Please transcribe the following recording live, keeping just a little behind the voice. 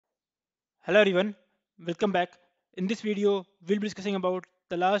Hello everyone, welcome back. In this video, we'll be discussing about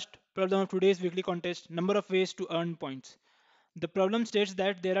the last problem of today's weekly contest, number of ways to earn points. The problem states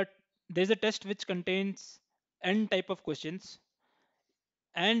that there is a test which contains n type of questions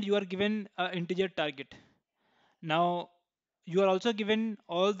and you are given an integer target. Now, you are also given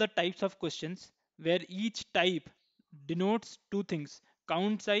all the types of questions where each type denotes two things,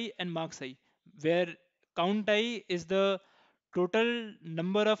 count I and marks I, where count I is the total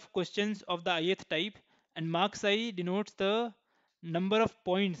number of questions of the ith type and marks I denotes the number of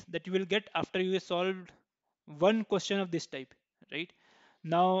points that you will get after you have solved one question of this type, right?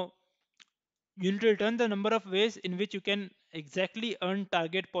 Now, you need to return the number of ways in which you can exactly earn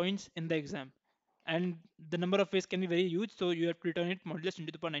target points in the exam. And the number of ways can be very huge, so you have to return it modulus 10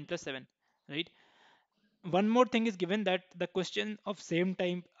 to the power 9 plus 7, right? One more thing is given that the question of same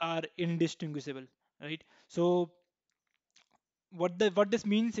type are indistinguishable, right? So what this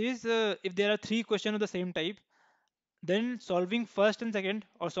means is if there are three questions of the same type, then solving first and second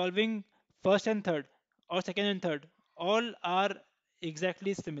or solving first and third or second and third all are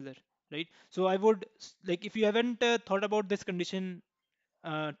exactly similar, right? So I would like, if you haven't thought about this condition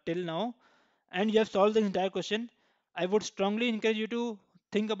till now and you have solved the entire question, I would strongly encourage you to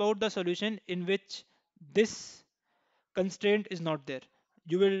think about the solution in which this constraint is not there.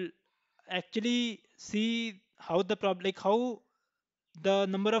 You will actually see how the problem, like how the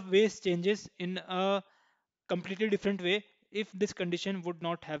number of ways changes in a completely different way if this condition would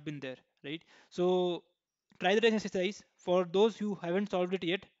not have been there, right? So try the exercise. For those who haven't solved it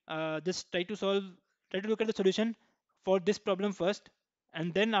yet, just try to look at the solution for this problem first,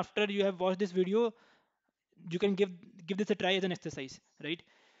 and then after you have watched this video, you can give this a try as an exercise, right?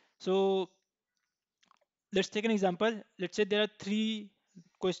 So let's take an example. Let's say there are three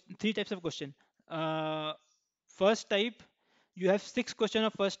types of question. Uh, First type, you have six question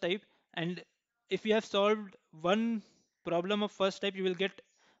of first type, and if you have solved one problem of first type, you will get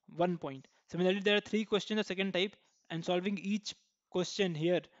 1 point. Similarly, there are three questions of second type, and solving each question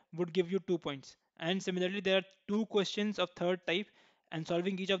here would give you 2 points. And similarly, there are two questions of third type, and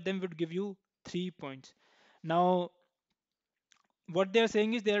solving each of them would give you 3 points. Now, what they are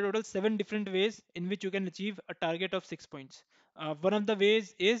saying is there are total seven different ways in which you can achieve a target of 6 points. One of the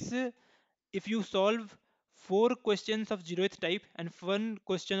ways is if you solve four questions of zeroth type and one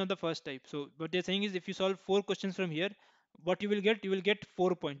question of the first type. So what they're saying is if you solve four questions from here, what you will get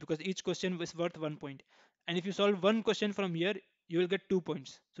 4 points because each question is worth 1 point. And if you solve one question from here, you will get 2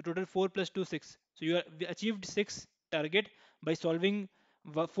 points. So total 4 plus 2 6. So we achieved six target by solving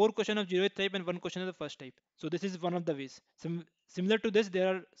four question of zeroth type and one question of the first type. So this is one of the ways. Similar to this,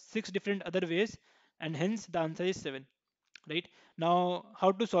 there are six different other ways, and hence the answer is seven. Right, now,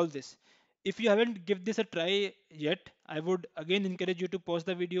 how to solve this? If you haven't give this a try yet, I would again encourage you to pause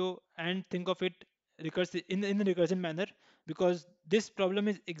the video and think of it in the recursion manner, because this problem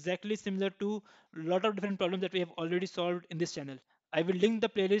is exactly similar to a lot of different problems that we have already solved in this channel. I will link the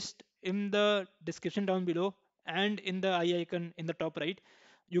playlist in the description down below and in the eye icon in the top right.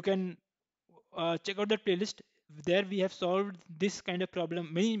 You can check out that playlist. There we have solved this kind of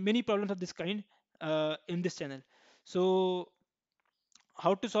problem, many problems of this kind in this channel. So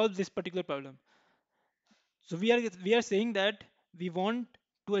how to solve this particular problem? So we are saying that we want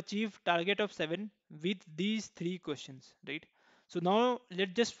to achieve target of 7 with these three questions, right? So now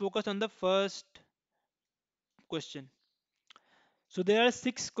let's just focus on the first question. So there are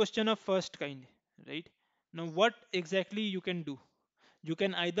six questions of first kind, right? Now what exactly you can do? You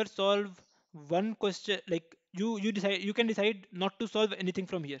can either solve one question, like you can decide not to solve anything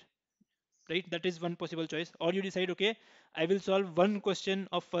from here, right? That is one possible choice. Or you decide, okay, I will solve one question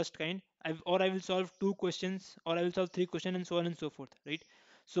of first kind, or I will solve two questions, or I will solve three questions, and so on and so forth, right?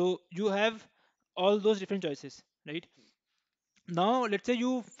 So you have all those different choices, right? Now let's say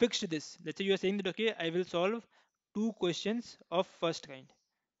you fixed this. Let's say you are saying that, okay, I will solve two questions of first kind,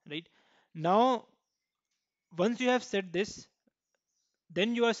 right? Now once you have said this,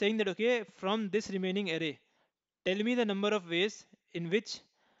 then you are saying that, okay, from this remaining array, tell me the number of ways in which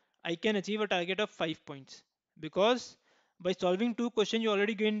I can achieve a target of 5 points. Because by solving two questions, you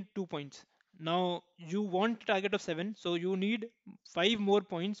already gained 2 points. Now you want a target of 7, so you need 5 more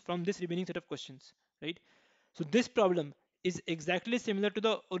points from this remaining set of questions, right? So this problem is exactly similar to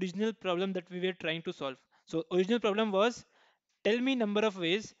the original problem that we were trying to solve. So original problem was, tell me number of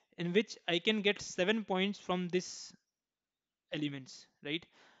ways in which I can get 7 points from this elements, right?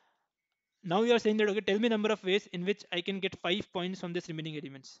 Now you are saying that, okay, tell me number of ways in which I can get 5 points from this remaining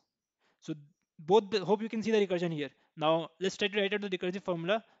elements. So hope you can see the recursion here. Now let's try to write out the recursive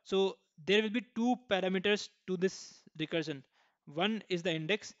formula. So there will be two parameters to this recursion. One is the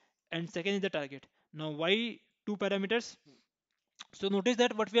index and second is the target. Now why two parameters? So notice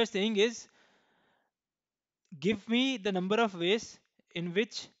that what we are saying is, give me the number of ways in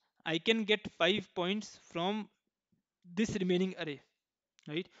which I can get 5 points from this remaining array,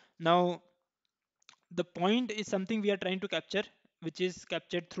 right? Now the point is something we are trying to capture, which is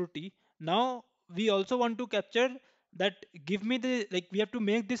captured through t. Now we also want to capture that, give me the, like, we have to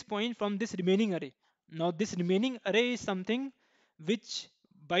make this point from this remaining array. Now this remaining array is something which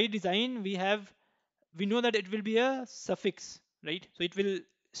by design we know that it will be a suffix, right? So it will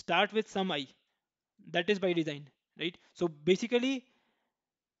start with some I. That is by design, right? So basically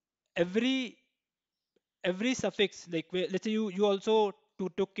every every suffix, like let's say you also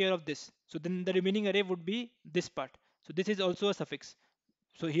took care of this, so then the remaining array would be this part. So this is also a suffix.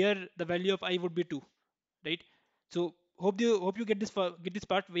 So here the value of I would be 2, right? So hope you get this get this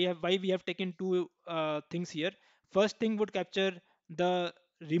part. We have why we have taken two things here. First thing would capture the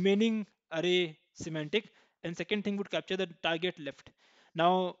remaining array semantic, and second thing would capture the target left.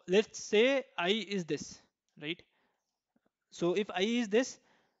 Now let's say I is this, right? So if I is this,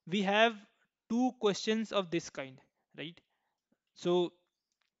 we have two questions of this kind, right? So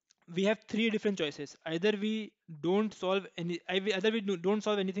we have three different choices. Either we don't solve either we don't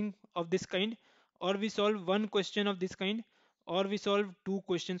solve anything of this kind, or we solve one question of this kind, or we solve two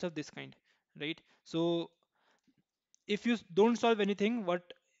questions of this kind, right? So if you don't solve anything,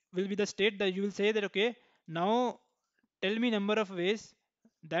 what will be the state? That you will say that, okay, now tell me number of ways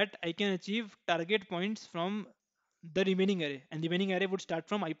that I can achieve target points from the remaining array, and the remaining array would start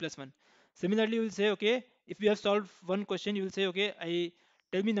from I plus 1. Similarly, you will say, okay, if you have solved one question, you will say, okay, I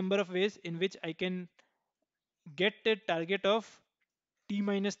tell me number of ways in which I can get a target of t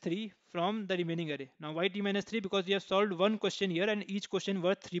minus 3 from the remaining array. Now why t minus 3? Because we have solved one question here, and each question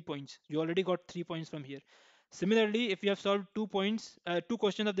worth 3 points. You already got 3 points from here. Similarly, if you have solved 2 points, two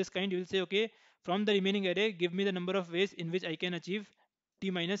questions of this kind, you will say, okay, from the remaining array, give me the number of ways in which I can achieve t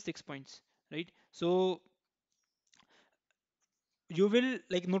minus 6 points, right? So you will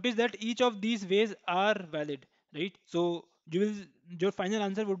like notice that each of these ways are valid, right? So your final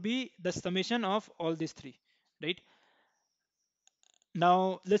answer would be the summation of all these three, right?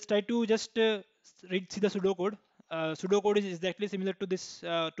 Now let's try to just see the pseudocode. Pseudocode is exactly similar to this,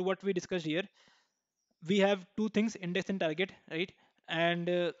 to what we discussed here. We have two things, index and target, right?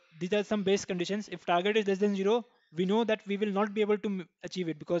 And these are some base conditions. If target is less than 0, we know that we will not be able to achieve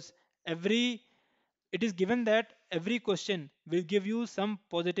it, because every it is given that every question will give you some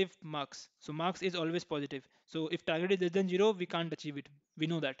positive marks. So marks is always positive. So if target is less than 0, we can't achieve it. We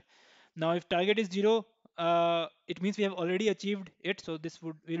know that. Now if target is 0, it means we have already achieved it. So this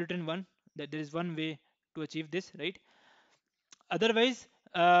would be written 1, that there is one way to achieve this, right? Otherwise,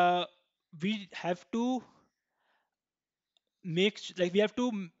 we have to we have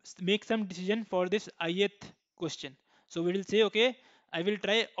to make some decision for this ith question. So we will say, okay, I will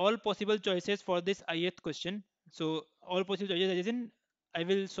try all possible choices for this ith question. So all possible choices as in, I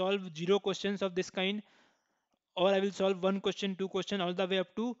will solve 0 questions of this kind, or I will solve one question, two question, all the way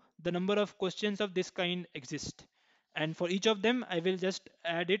up to the number of questions of this kind exist. And for each of them, I will just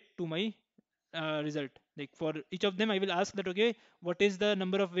add it to my result. Like for each of them, I will ask that, okay, what is the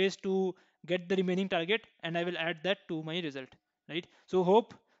number of ways to get the remaining target, and I will add that to my result, right? So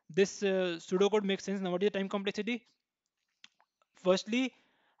hope this pseudocode makes sense. Now, what is the time complexity? Firstly,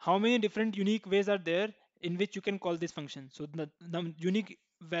 how many different unique ways are there in which you can call this function? So the unique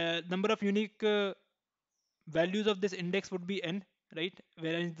number of unique values of this index would be n, right?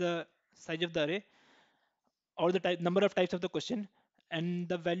 Whereas the size of the array, or the number of types of the question, and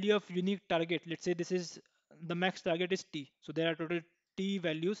the value of unique target. Let's say this is the max target is t. So there are total t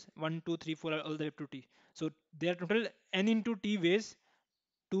values, 1, 2, 3, 4, all the way up to t. So there are total n into t ways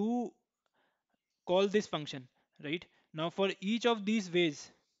to call this function, right? Now for each of these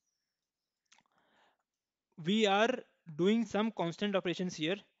ways, we are doing some constant operations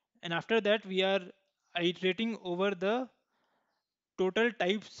here, and after that we are iterating over the total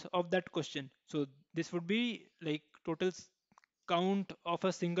types of that question. So this would be like total count of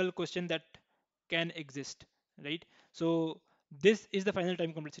a single question that can exist, right? So this is the final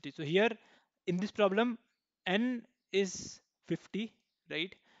time complexity. So here in this problem, n is 50,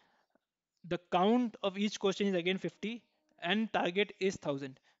 right? The count of each question is again 50, and target is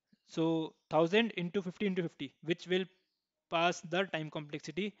 1000. So 1000 into 50 into 50, which will pass the time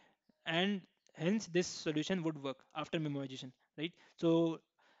complexity, and hence this solution would work after memorization, right? So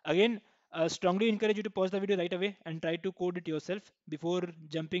again, strongly encourage you to pause the video right away and try to code it yourself before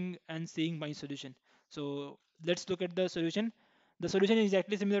jumping and seeing my solution. So let's look at the solution. The solution is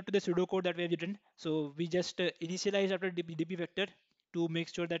exactly similar to the pseudocode that we have written. So we just initialize after dp vector, to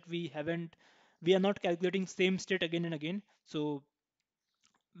make sure that we are not calculating same state again and again. So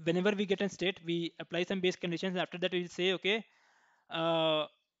whenever we get a state, we apply some base conditions. After that we'll say, okay, uh,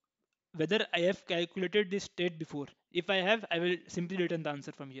 whether I have calculated this state before. If I have, I will simply return the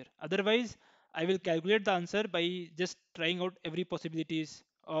answer from here. Otherwise, I will calculate the answer by just trying out every possibilities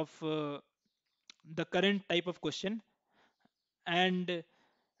of the current type of question, and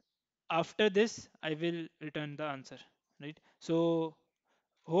after this I will return the answer, right? So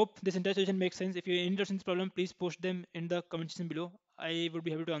hope this entire session makes sense. If you're interested in this problem, please post them in the comment section below. I would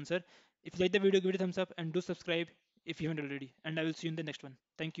be happy to answer. If you like the video, give it a thumbs up and do subscribe if you haven't already, and I will see you in the next one.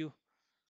 Thank you.